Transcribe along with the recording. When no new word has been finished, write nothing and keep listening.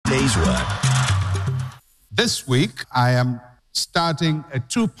day's work. This week, I am starting a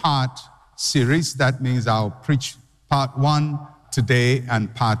two-part series. That means I'll preach part 1 today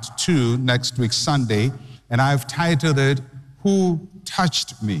and part 2 next week, Sunday. And I've titled it, Who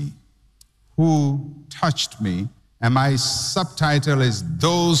Touched Me? Who Touched Me? And my subtitle is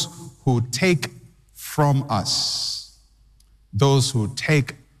Those Who Take From Us. Those Who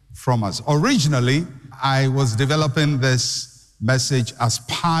Take From Us. Originally, I was developing this message as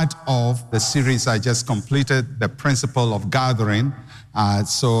part of the series I just completed, The Principle of Gathering.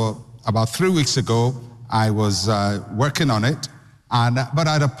 So about 3 weeks ago, I was working on it. But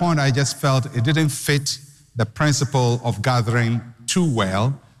at a point, I just felt it didn't fit the principle of gathering too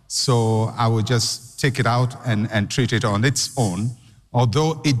well. So I would just take it out and treat it on its own.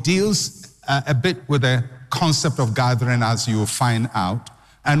 Although it deals a bit with the concept of gathering, as you will find out.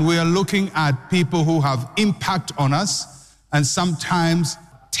 And we are looking at people who have impact on us and sometimes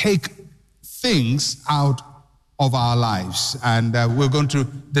take things out of our lives. And we're going to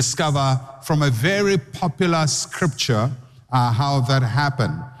discover from a very popular scripture how that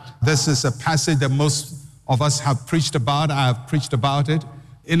happened. This is a passage that most of us have preached about. I have preached about it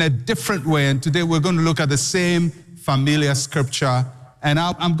in a different way. And today we're going to look at the same familiar scripture. And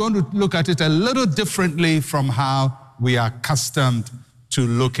I'm going to look at it a little differently from how we are accustomed to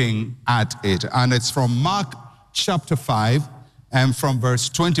looking at it. And it's from Mark chapter 5 and from verse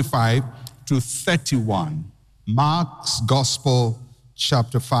 25 to 31. Mark's Gospel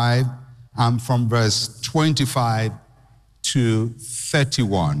chapter 5 and from verse 25 to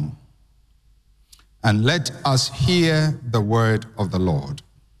 31. And let us hear the word of the Lord.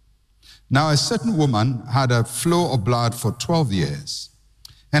 Now a certain woman had a flow of blood for 12 years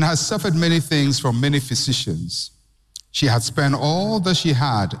and has suffered many things from many physicians. She had spent all that she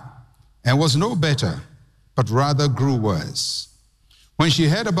had and was no better, but rather grew worse. When she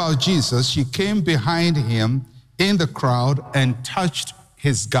heard about Jesus, she came behind him in the crowd and touched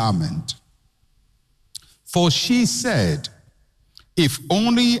his garment. For she said, if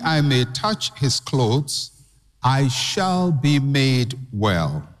only I may touch his clothes, I shall be made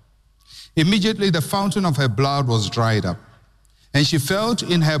well. Immediately the fountain of her blood was dried up, and she felt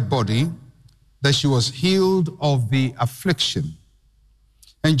in her body that she was healed of the affliction.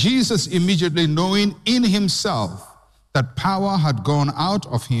 And Jesus, immediately knowing in himself that power had gone out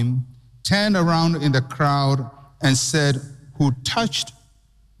of him, turned around in the crowd and said, who touched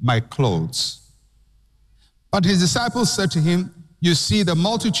my clothes? But his disciples said to him, you see the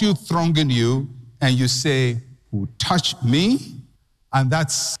multitude thronging you, and you say, who touched me? And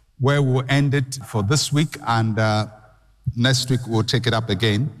that's where we'll end it for this week, and next week we'll take it up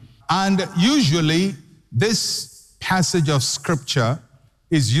again. And usually this passage of scripture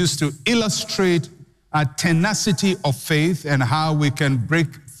is used to illustrate a tenacity of faith and how we can break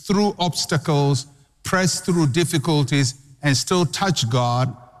through obstacles, press through difficulties, and still touch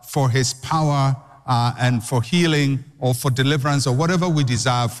God for his power and for healing or for deliverance or whatever we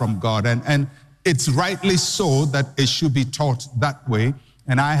desire from God. And it's rightly so that it should be taught that way.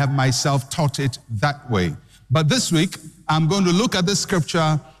 And I have myself taught it that way. But this week, I'm going to look at this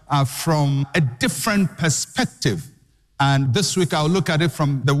scripture from a different perspective. And this week, I'll look at it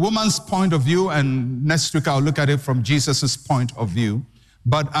from the woman's point of view. And next week, I'll look at it from Jesus's point of view.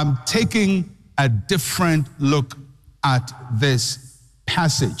 But I'm taking a different look at this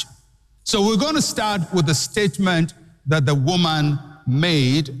passage. So we're going to start with the statement that the woman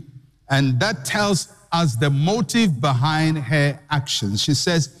made, and that tells us the motive behind her actions. She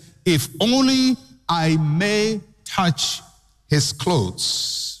says, if only I may touch his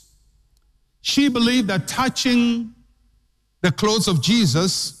clothes. She believed that touching the clothes of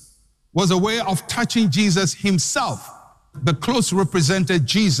Jesus was a way of touching Jesus himself. The clothes represented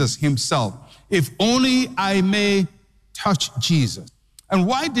Jesus himself. If only I may touch Jesus. And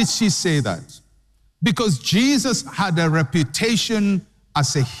why did she say that? Because Jesus had a reputation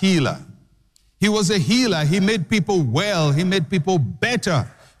as a healer. He was a healer. He made people well. He made people better.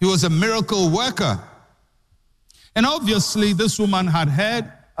 He was a miracle worker. And obviously, this woman had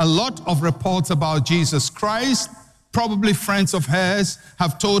heard a lot of reports about Jesus Christ. Probably friends of hers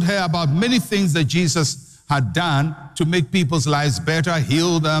have told her about many things that Jesus had done to make people's lives better,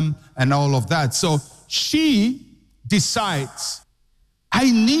 heal them, and all of that. So she decides, I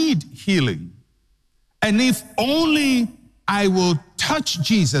need healing. And if only I will touch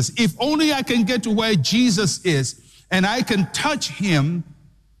Jesus, if only I can get to where Jesus is and I can touch him,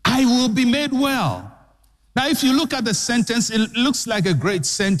 I will be made well. Now, if you look at the sentence, it looks like a great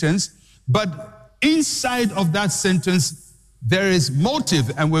sentence, but inside of that sentence, there is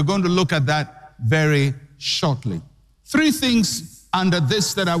motive, and we're going to look at that very shortly. Three things under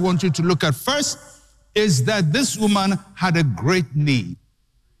this that I want you to look at. First is that this woman had a great need.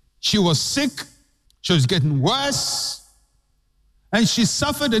 She was sick, she was getting worse, and she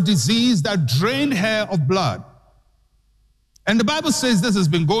suffered a disease that drained her of blood. And the Bible says this has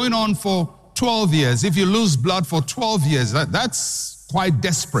been going on for 12 years. If you lose blood for 12 years, that's quite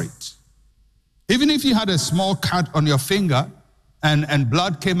desperate. Even if you had a small cut on your finger and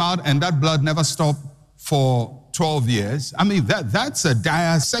blood came out and that blood never stopped for 12 years, I mean, that's a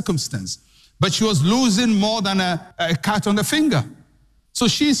dire circumstance. But she was losing more than a cut on the finger. So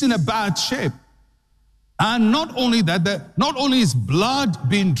she's in a bad shape. And not only that, not only is blood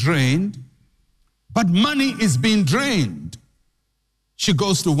being drained, but money is being drained. She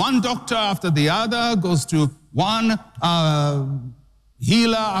goes to one doctor after the other, goes to one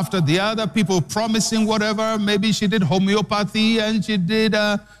healer after the other, people promising whatever. Maybe she did homeopathy and she did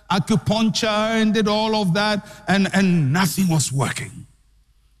acupuncture and did all of that, and nothing was working.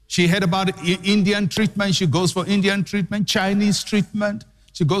 She heard about Indian treatment. She goes for Indian treatment, Chinese treatment.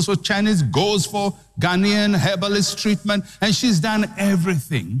 She goes for Chinese, goes for Ghanaian herbalist treatment, and she's done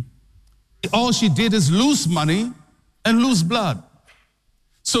everything. All she did is lose money and lose blood.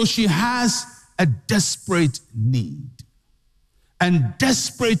 So she has a desperate need. And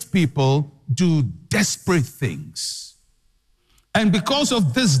desperate people do desperate things. And because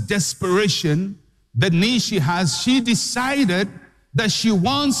of this desperation, the need she has, she decided that she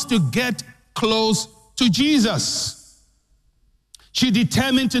wants to get close to Jesus. She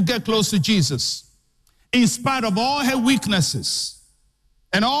determined to get close to Jesus in spite of all her weaknesses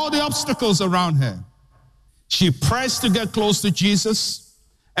and all the obstacles around her. She pressed to get close to Jesus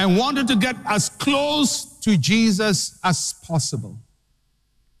and wanted to get as close to Jesus as possible.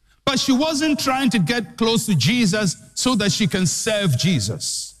 But she wasn't trying to get close to Jesus so that she can serve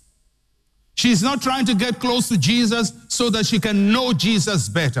Jesus. She's not trying to get close to Jesus so that she can know Jesus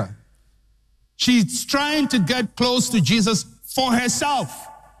better. She's trying to get close to Jesus for herself.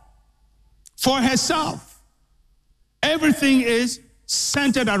 For herself. Everything is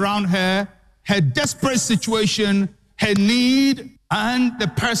centered around her desperate situation, her need, and the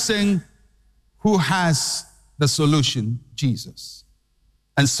person who has the solution, Jesus.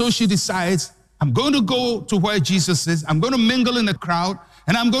 And so she decides, I'm going to go to where Jesus is, I'm going to mingle in the crowd,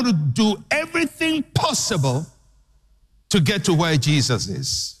 and I'm going to do everything possible to get to where Jesus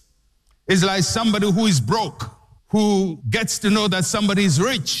is. It's like somebody who is broke, who gets to know that somebody is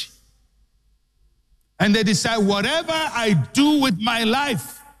rich. And they decide, whatever I do with my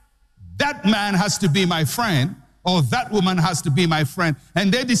life, that man has to be my friend, or that woman has to be my friend.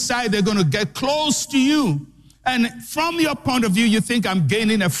 And they decide they're going to get close to you. And from your point of view, you think I'm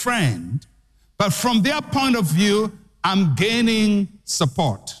gaining a friend. But from their point of view, I'm gaining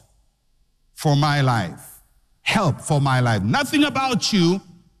support for my life, help for my life. Nothing about you,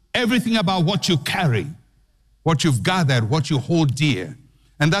 everything about what you carry, what you've gathered, what you hold dear.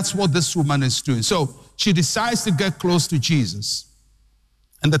 And that's what this woman is doing. So she decides to get close to Jesus.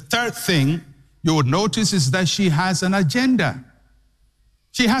 And the third thing you would notice is that she has an agenda.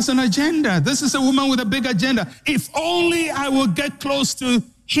 She has an agenda. This is a woman with a big agenda. If only I will get close to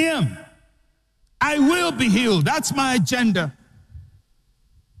him, I will be healed. That's my agenda.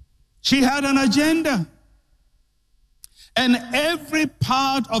 She had an agenda. And every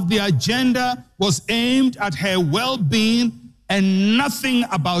part of the agenda was aimed at her well-being and nothing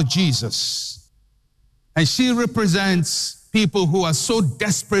about Jesus. And she represents people who are so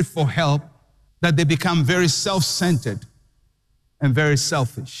desperate for help that they become very self-centered and very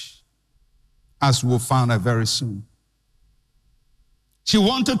selfish, as we'll find out very soon. She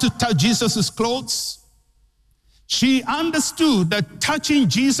wanted to touch Jesus' clothes. She understood that touching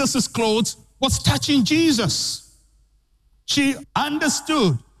Jesus' clothes was touching Jesus. She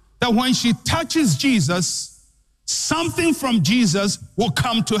understood that when she touches Jesus, something from Jesus will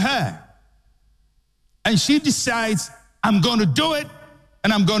come to her. And she decides, I'm going to do it,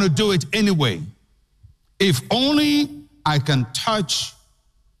 and I'm going to do it anyway. If only I can touch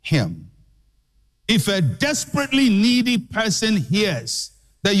him. If a desperately needy person hears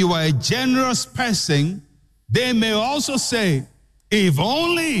that you are a generous person, they may also say, if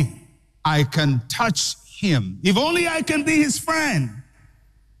only I can touch him, if only I can be his friend,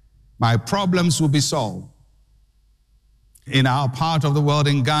 my problems will be solved. In our part of the world,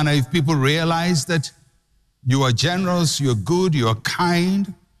 in Ghana, if people realize that you are generous, you're good, you're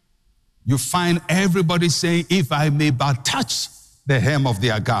kind, you find everybody saying, if I may but touch the hem of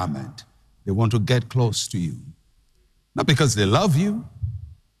their garment, they want to get close to you. Not because they love you,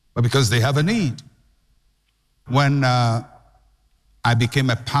 but because they have a need. When I became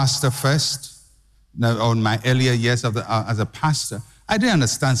a pastor first, Now, on my earlier years as a pastor, I didn't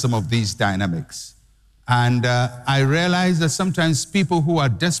understand some of these dynamics. And I realized that sometimes people who are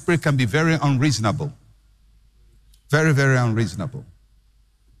desperate can be very unreasonable. Very, very unreasonable.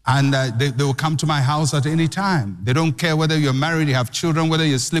 And they will come to my house at any time. They don't care whether you're married, you have children, whether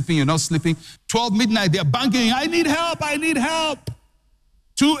you're sleeping, you're not sleeping. 12 midnight, they're banging, I need help, I need help.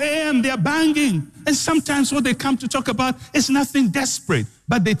 2 a.m., they're banging. And sometimes what they come to talk about is nothing desperate,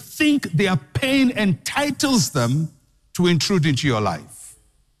 but they think their pain entitles them to intrude into your life.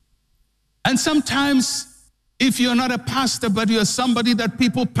 And sometimes, if you're not a pastor, but you're somebody that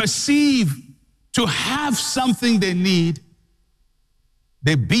people perceive to have something they need,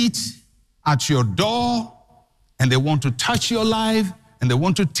 they beat at your door and they want to touch your life and they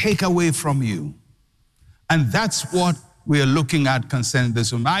want to take away from you. And that's what we are looking at concerning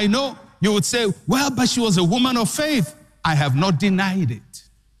this woman. I know you would say, well, but she was a woman of faith. I have not denied it.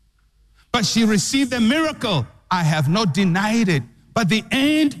 But she received a miracle. I have not denied it. But the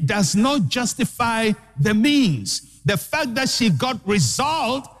end does not justify the means. The fact that she got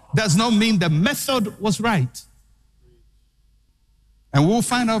result does not mean the method was right. And we'll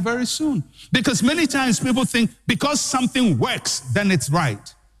find out very soon. Because many times people think because something works, then it's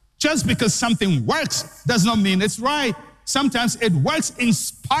right. Just because something works does not mean it's right. Sometimes it works in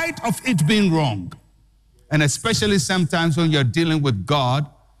spite of it being wrong. And especially sometimes when you're dealing with God,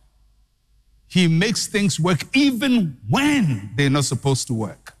 He makes things work even when they're not supposed to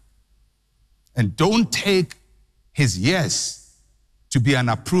work. And don't take His yes to be an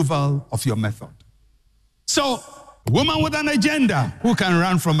approval of your method. So, a woman with an agenda. Who can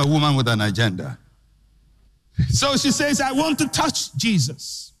run from a woman with an agenda? So she says, I want to touch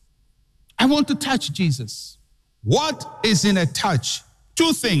Jesus. I want to touch Jesus. What is in a touch?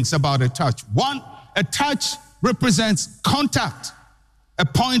 Two things about a touch. One, a touch represents contact, a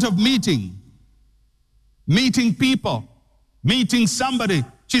point of meeting people, meeting somebody.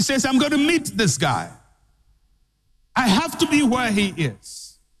 She says, I'm going to meet this guy. I have to be where he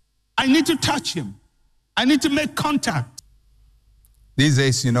is. I need to touch him. I need to make contact. These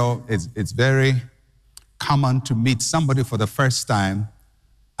days, you know, it's very common to meet somebody for the first time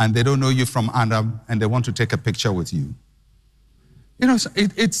and they don't know you from Adam and they want to take a picture with you. You know,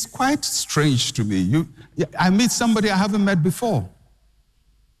 it's quite strange to me. I meet somebody I haven't met before.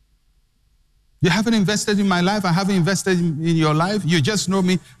 You haven't invested in my life. I haven't invested in your life. You just know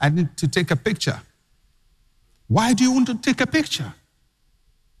me. I need to take a picture. Why do you want to take a picture?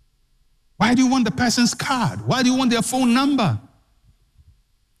 Why do you want the person's card? Why do you want their phone number?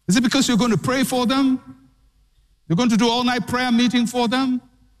 Is it because you're going to pray for them? You're going to do all-night prayer meeting for them?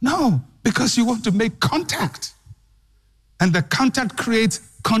 No, because you want to make contact. And the contact creates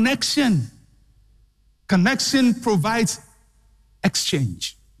connection. Connection provides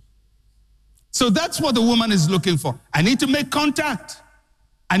exchange. So that's what the woman is looking for. I need to make contact.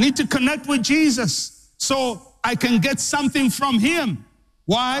 I need to connect with Jesus so I can get something from him.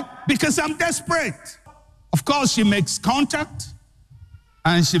 Why? Because I'm desperate. Of course, she makes contact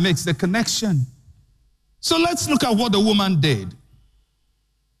and she makes the connection. So let's look at what the woman did.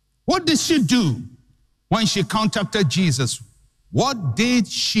 What did she do when she contacted Jesus? What did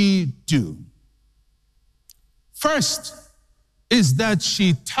she do? First is that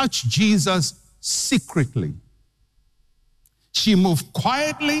she touched Jesus secretly. She moved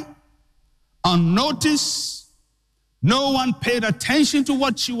quietly, unnoticed. No one paid attention to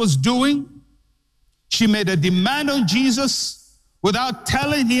what she was doing. She made a demand on Jesus without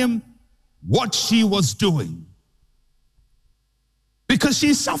telling him what she was doing. Because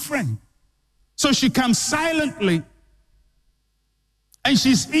she's suffering. So she comes silently and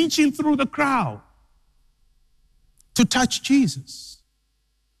she's inching through the crowd to touch Jesus.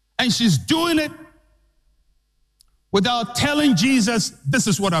 And she's doing it without telling Jesus, this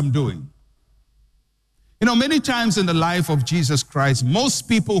is what I'm doing. You know, many times in the life of Jesus Christ, most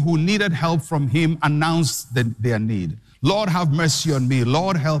people who needed help from him announced their need. Lord, have mercy on me.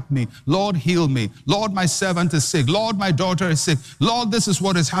 Lord, help me. Lord, heal me. Lord, my servant is sick. Lord, my daughter is sick. Lord, this is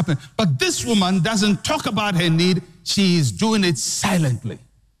what has happened. But this woman doesn't talk about her need. She is doing it silently.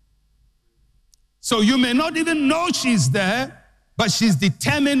 So you may not even know she's there, but she's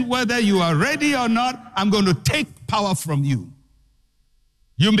determined whether you are ready or not, I'm going to take power from you.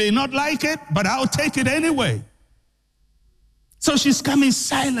 You may not like it, but I'll take it anyway. So she's coming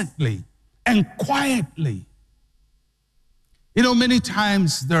silently and quietly. You know, many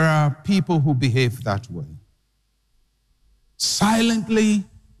times there are people who behave that way. Silently,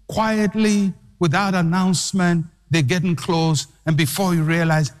 quietly, without announcement, they're getting close, and before you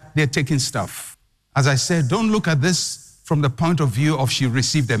realize, they're taking stuff. As I said, don't look at this from the point of view of she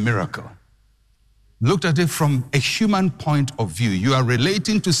received a miracle. looked at it from a human point of view. You are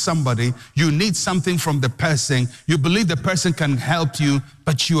relating to somebody, you need something from the person, you believe the person can help you,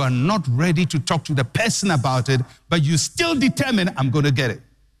 but you are not ready to talk to the person about it, but you still determine, I'm going to get it.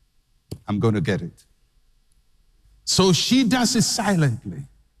 I'm going to get it. So she does it silently.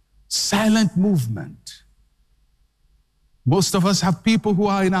 Silent movement. Most of us have people who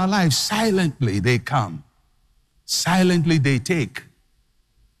are in our lives. Silently they come. Silently they take.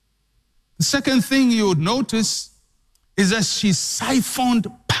 The second thing you would notice is that she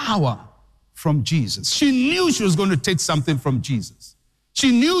siphoned power from Jesus. She knew she was going to take something from Jesus.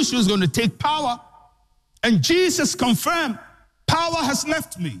 She knew she was going to take power. And Jesus confirmed, power has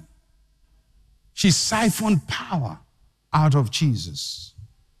left me. She siphoned power out of Jesus.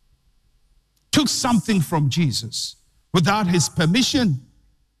 Took something from Jesus without his permission.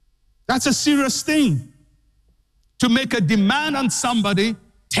 That's a serious thing. To make a demand on somebody,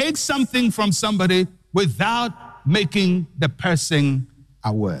 take something from somebody without making the person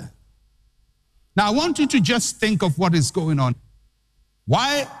aware. Now, I want you to just think of what is going on.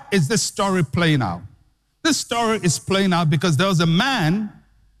 Why is this story playing out? This story is playing out because there was a man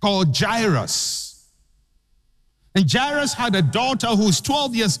called Jairus. And Jairus had a daughter who is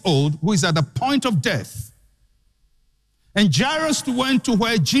 12 years old, who is at the point of death. And Jairus went to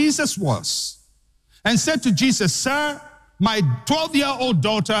where Jesus was and said to Jesus, "Sir, my 12-year-old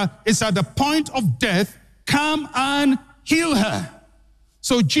daughter is at the point of death. Come and heal her."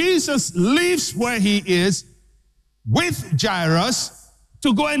 So Jesus leaves where he is with Jairus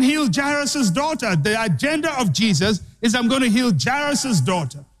to go and heal Jairus' daughter. The agenda of Jesus is, I'm going to heal Jairus'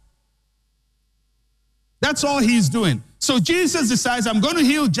 daughter. That's all he's doing. So Jesus decides, I'm going to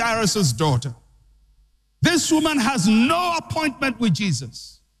heal Jairus' daughter. This woman has no appointment with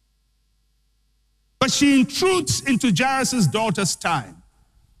Jesus. But she intrudes into Jairus' daughter's time.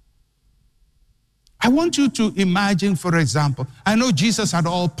 I want you to imagine, for example, I know Jesus had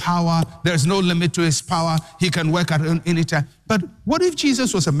all power. There's no limit to his power. He can work at any time. But what if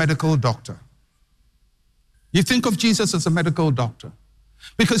Jesus was a medical doctor? You think of Jesus as a medical doctor.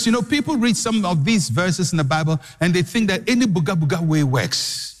 Because, you know, people read some of these verses in the Bible and they think that any buga way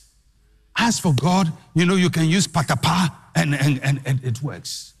works. As for God, you know, you can use patapa and it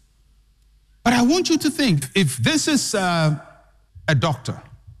works. But I want you to think, if this is a doctor,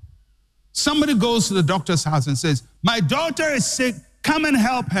 somebody goes to the doctor's house and says, my daughter is sick, come and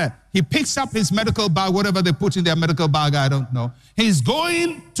help her. He picks up his medical bag, whatever they put in their medical bag, I don't know. He's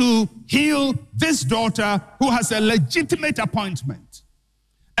going to heal this daughter who has a legitimate appointment.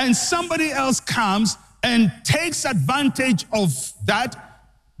 And somebody else comes and takes advantage of that.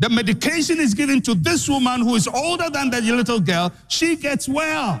 The medication is given to this woman who is older than the little girl. She gets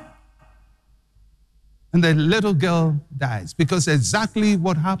well. And the little girl dies because exactly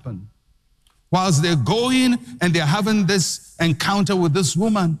what happened. Whilst they're going and they're having this encounter with this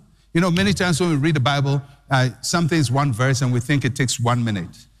woman, you know, many times when we read the Bible, something is one verse and we think it takes 1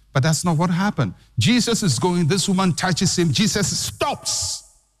 minute. But that's not what happened. Jesus is going, this woman touches him. Jesus stops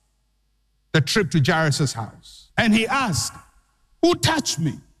the trip to Jairus' house. And he asked, who touched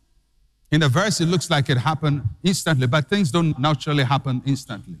me? In the verse, it looks like it happened instantly, but things don't naturally happen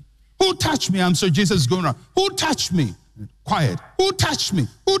instantly. Who touched me? I'm so Jesus is going around. Who touched me? Quiet. Who touched me?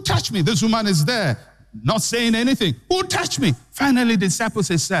 Who touched me? This woman is there, not saying anything. Who touched me? Finally, the disciple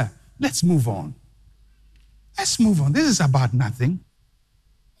says, sir, let's move on. Let's move on. This is about nothing.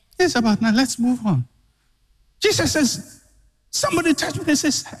 This is about nothing. Let's move on. Jesus says, somebody touched me. He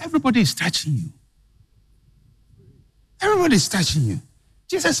says, everybody is touching you. Everybody is touching you.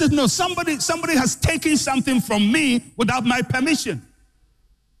 Jesus says, no, somebody has taken something from me without my permission,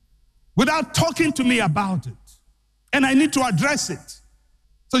 without talking to me about it. And I need to address it.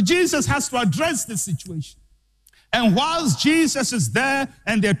 So Jesus has to address the situation. And whilst Jesus is there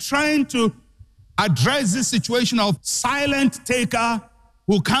and they're trying to address this situation of silent taker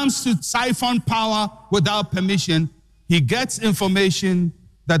who comes to siphon power without permission, he gets information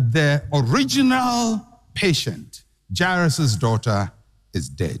that the original patient, Jairus' daughter, is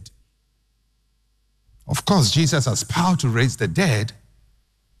dead. Of course, Jesus has power to raise the dead.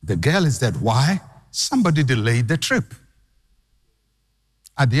 The girl is dead. Why? Somebody delayed the trip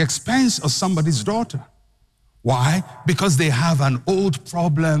at the expense of somebody's daughter. Why? Because they have an old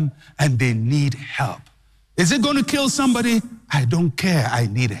problem and they need help. Is it going to kill somebody? I don't care. I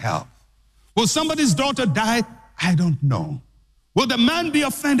need help. Will somebody's daughter die? I don't know. Will the man be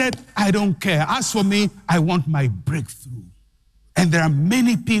offended? I don't care. As for me, I want my breakthrough. And there are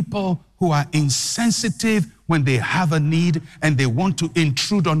many people who are insensitive when they have a need and they want to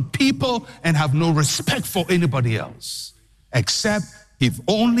intrude on people and have no respect for anybody else. Except if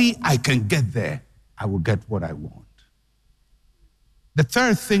only I can get there, I will get what I want. The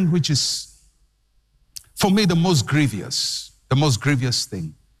third thing, which is, for me, the most grievous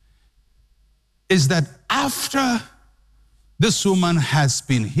thing, is that after this woman has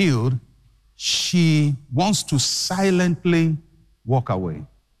been healed, she wants to silently walk away.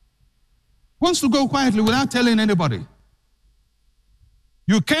 Wants to go quietly without telling anybody.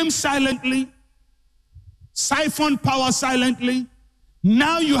 You came silently, siphoned power silently.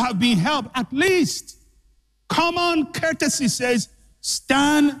 Now you have been helped. At least common courtesy says,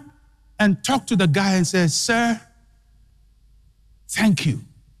 stand and talk to the guy and say, sir, thank you.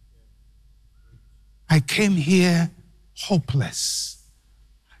 I came here hopeless.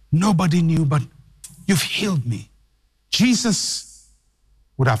 Nobody knew, but you've healed me. Jesus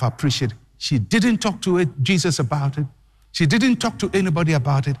would have appreciated. She didn't talk to Jesus about it. She didn't talk to anybody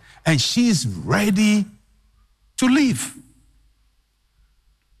about it. And she's ready to leave.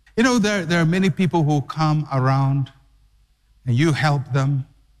 You know, there are many people who come around and you help them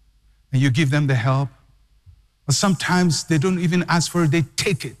and you give them the help. But sometimes they don't even ask for it, they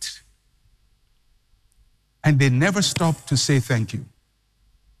take it. And they never stop to say thank you.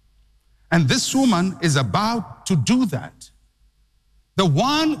 And this woman is about to do that. The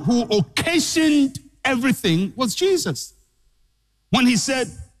one who occasioned everything was Jesus. When he said,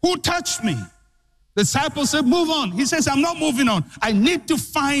 who touched me? The disciples said, move on. He says, I'm not moving on. I need to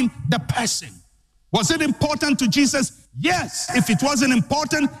find the person. Was it important to Jesus? Yes. If it wasn't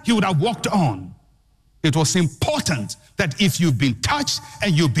important, he would have walked on. It was important that if you've been touched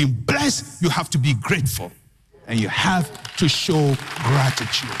and you've been blessed, you have to be grateful. And you have to show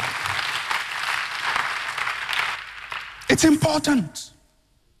gratitude. It's important.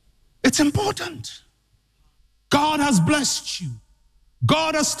 It's important. God has blessed you.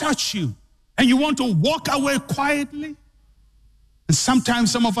 God has touched you. And you want to walk away quietly? And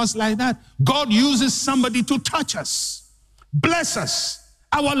sometimes some of us like that. God uses somebody to touch us, bless us.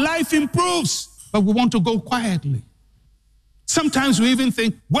 Our life improves, but we want to go quietly. Sometimes we even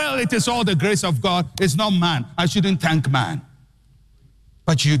think, well, it is all the grace of God. It's not man. I shouldn't thank man.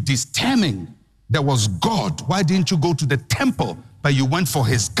 But you determined there was God. Why didn't you go to the temple? But you went for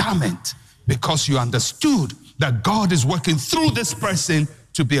his garment because you understood that God is working through this person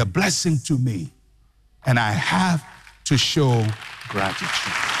to be a blessing to me. And I have to show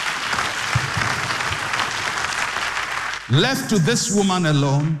gratitude. Left to this woman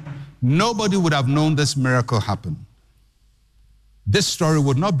alone, nobody would have known this miracle happened. This story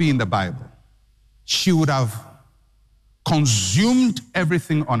would not be in the Bible. She would have consumed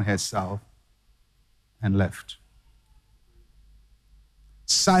everything on herself and left.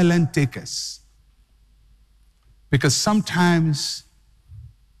 Silent takers. Because sometimes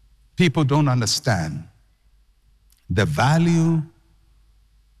people don't understand the value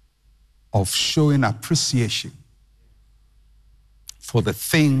of showing appreciation for the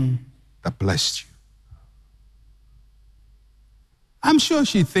thing that blessed you. I'm sure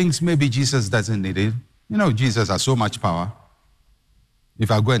she thinks maybe Jesus doesn't need it. You know, Jesus has so much power.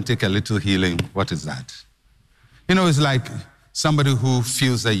 If I go and take a little healing, what is that? You know, it's like somebody who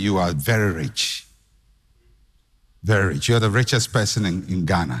feels that you are very rich. Very rich. You're the richest person in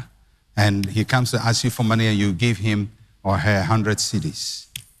Ghana. And he comes to ask you for money and you give him or her 100 cedis.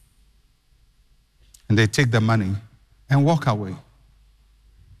 And they take the money and walk away.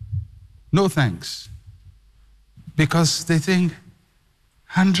 No thanks. Because they think,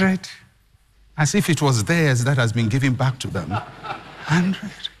 100, as if it was theirs that has been given back to them. 100.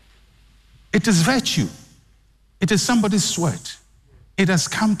 It is virtue. It is somebody's sweat. It has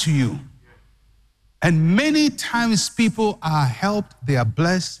come to you. And many times people are helped, they are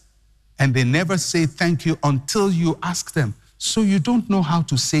blessed, and they never say thank you until you ask them. So you don't know how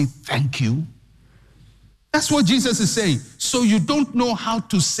to say thank you? That's what Jesus is saying. So you don't know how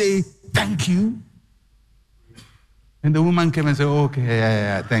to say thank you? And the woman came and said, okay,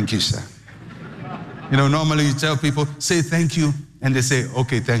 yeah, thank you, sir. You know, normally you tell people, say thank you, and they say,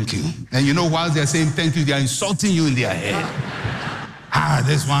 okay, thank you. And you know, while they're saying thank you, they're insulting you in their head.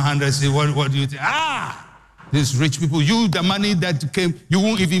 This 100, say, what do you think? These rich people, you, the money that came, you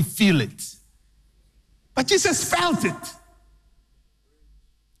won't even feel it. But Jesus felt it.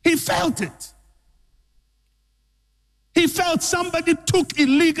 He felt it. He felt somebody took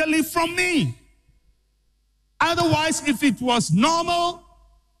illegally from me. Otherwise, if it was normal,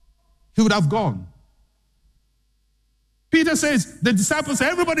 he would have gone. Peter says, the disciples say,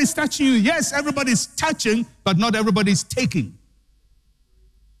 everybody's touching you. Yes, everybody's touching, but not everybody's taking.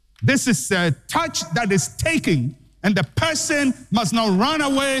 This is a touch that is taking, and the person must not run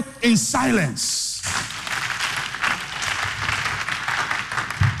away in silence.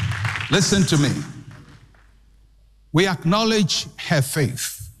 Listen to me. We acknowledge her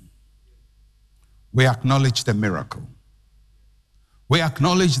faith. We acknowledge the miracle. We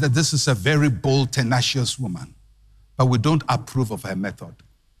acknowledge that this is a very bold, tenacious woman, but we don't approve of her method.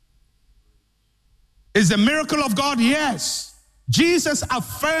 Is the miracle of God? Yes. Jesus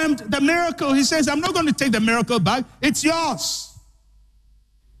affirmed the miracle. He says, I'm not going to take the miracle back. It's yours.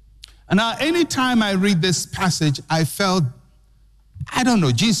 And now, anytime I read this passage, I felt, I don't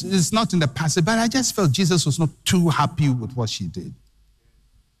know, Jesus is not in the passage, but I just felt Jesus was not too happy with what she did.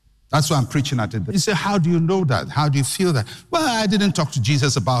 That's why I'm preaching at it. You say, how do you know that? How do you feel that? Well, I didn't talk to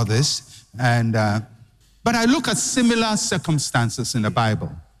Jesus about this. But I look at similar circumstances in the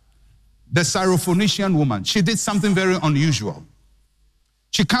Bible. The Syrophoenician woman, she did something very unusual.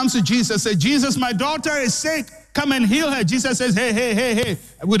 She comes to Jesus and says, Jesus, my daughter is sick. Come and heal her. Jesus says, hey.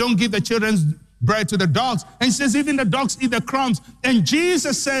 We don't give the children's bread to the dogs. And he says, even the dogs eat the crumbs. And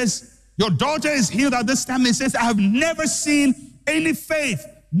Jesus says, your daughter is healed at this time. He says, I have never seen any faith,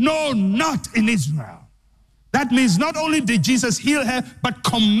 no, not in Israel. That means not only did Jesus heal her, but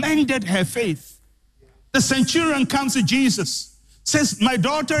commended her faith. The centurion comes to Jesus, says, my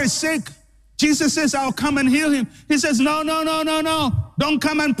daughter is sick. Jesus says, I'll come and heal him. He says, no. Don't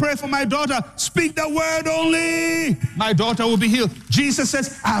come and pray for my daughter. Speak the word only. My daughter will be healed. Jesus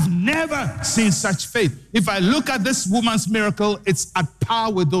says, I've never seen such faith. If I look at this woman's miracle, it's at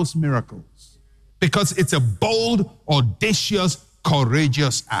par with those miracles because it's a bold, audacious,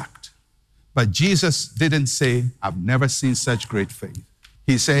 courageous act. But Jesus didn't say, I've never seen such great faith.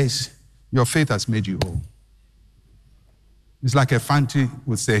 He says, your faith has made you whole. It's like a Fanti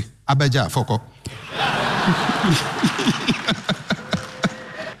would say, Abeja Foko.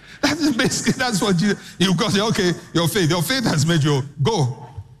 That's what you got. Okay, your faith has made you go.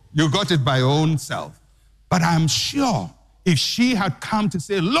 You got it by your own self. But I'm sure if she had come to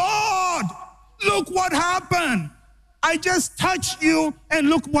say, Lord, look what happened. I just touched you and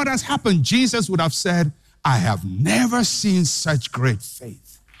look what has happened. Jesus would have said, I have never seen such great faith.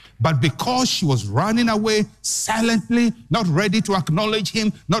 But because she was running away silently, not ready to acknowledge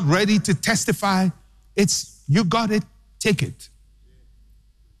him, not ready to testify, it's, you got it, take it.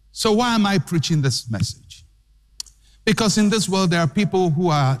 So why am I preaching this message? Because in this world, there are people who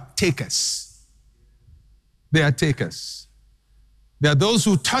are takers. They are takers. There are those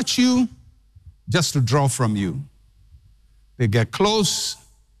who touch you just to draw from you. They get close,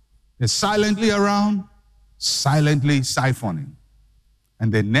 they're silently around, silently siphoning.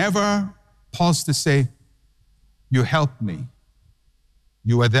 And they never pause to say, you helped me.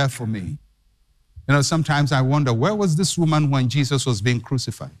 You were there for me. You know, sometimes I wonder, where was this woman when Jesus was being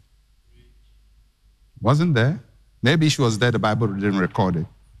crucified? Wasn't there. Maybe she was there, the Bible didn't record it.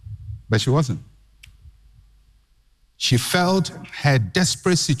 But she wasn't. She felt her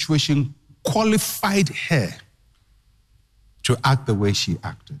desperate situation qualified her to act the way she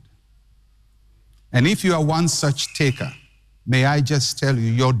acted. And if you are one such taker, may I just tell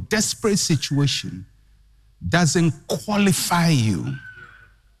you, your desperate situation doesn't qualify you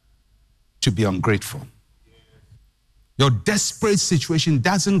to be ungrateful. Your desperate situation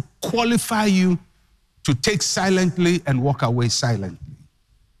doesn't qualify you to take silently and walk away silently.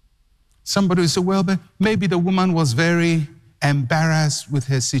 Somebody will say, well, but maybe the woman was very embarrassed with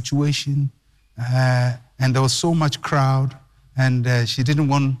her situation and there was so much crowd and she didn't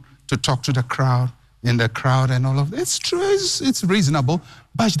want to talk to the crowd, in the crowd and all of that. It's true, it's reasonable,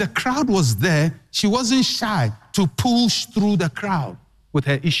 but the crowd was there. She wasn't shy to push through the crowd with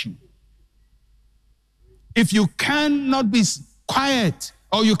her issue. If you cannot be quiet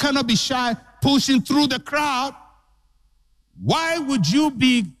or you cannot be shy pushing through the crowd, why would you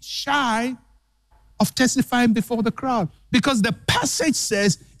be shy of testifying before the crowd? Because the passage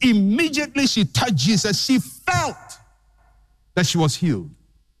says immediately she touched Jesus, she felt that she was healed.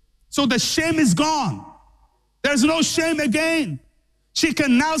 So the shame is gone. There's no shame again. She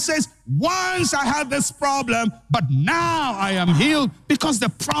can now say, once I had this problem, but now I am healed because the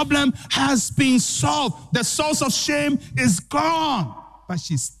problem has been solved. The source of shame is gone, but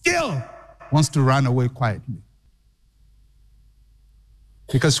she still wants to run away quietly.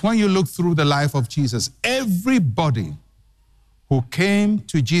 Because when you look through the life of Jesus, everybody who came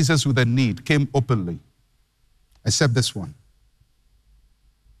to Jesus with a need came openly, except this one.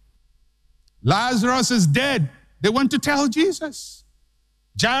 Lazarus is dead. They went to tell Jesus.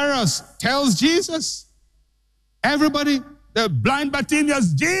 Jairus tells Jesus. Everybody, the blind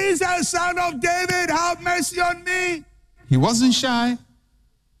Bartimaeus, Jesus, son of David, have mercy on me. He wasn't shy.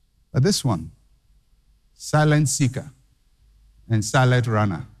 But this one, silent seeker and silent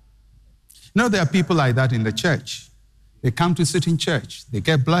runner. You know, there are people like that in the church. They come to sit in church. They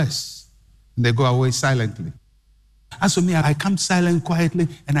get blessed. And they go away silently. As for me, I come silent quietly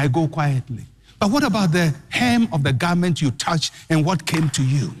and I go quietly. But what about the hem of the garment you touched and what came to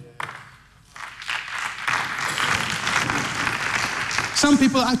you? Some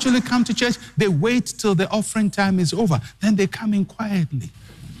people actually come to church, they wait till the offering time is over, then they come in quietly.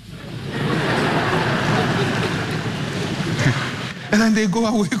 And then they go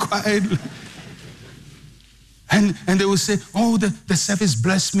away quietly. And they will say, oh, the service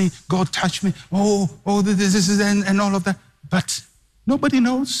blessed me, God touched me, oh, this is and all of that. But nobody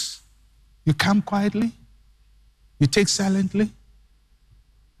knows. You come quietly, you take silently,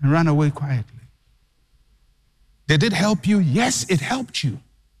 and run away quietly. Did it help you? Yes, it helped you.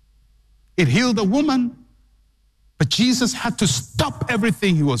 It healed the woman, but Jesus had to stop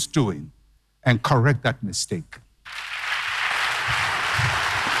everything he was doing and correct that mistake.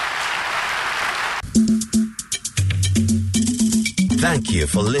 Thank you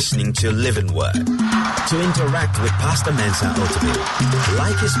for listening to Living Word. To interact with Pastor Mensa Otabil,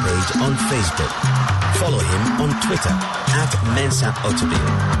 like his page on Facebook. Follow him on Twitter @Mensa Otabil.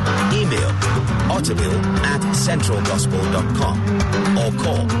 Email otabil@centralgospel.com or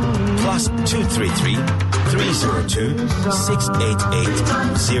call +233 302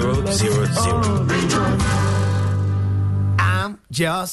 688 000. I'm just